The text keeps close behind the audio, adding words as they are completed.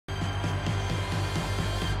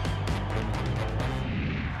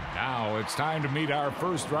it's time to meet our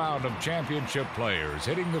first round of championship players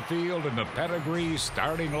hitting the field in the Pedigree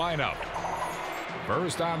starting lineup.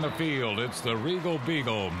 First on the field, it's the Regal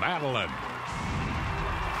Beagle, Madeline.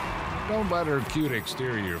 Don't let her cute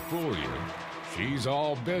exterior fool you. She's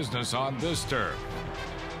all business on this turf.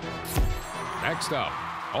 Next up,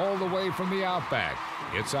 all the way from the outback,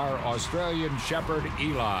 it's our Australian Shepherd,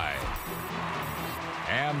 Eli.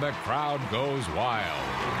 And the crowd goes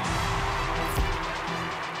wild.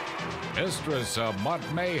 Mistress of Mutt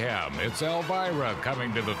Mayhem, it's Elvira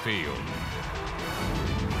coming to the field.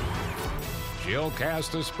 She'll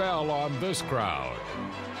cast a spell on this crowd.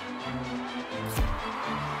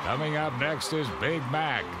 Coming up next is Big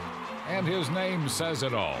Mac, and his name says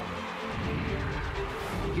it all.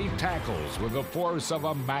 He tackles with the force of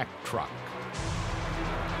a Mack truck.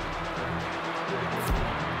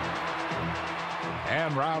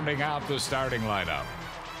 And rounding out the starting lineup,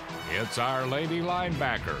 it's our lady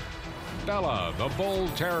linebacker, Bella the Bull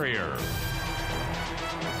Terrier.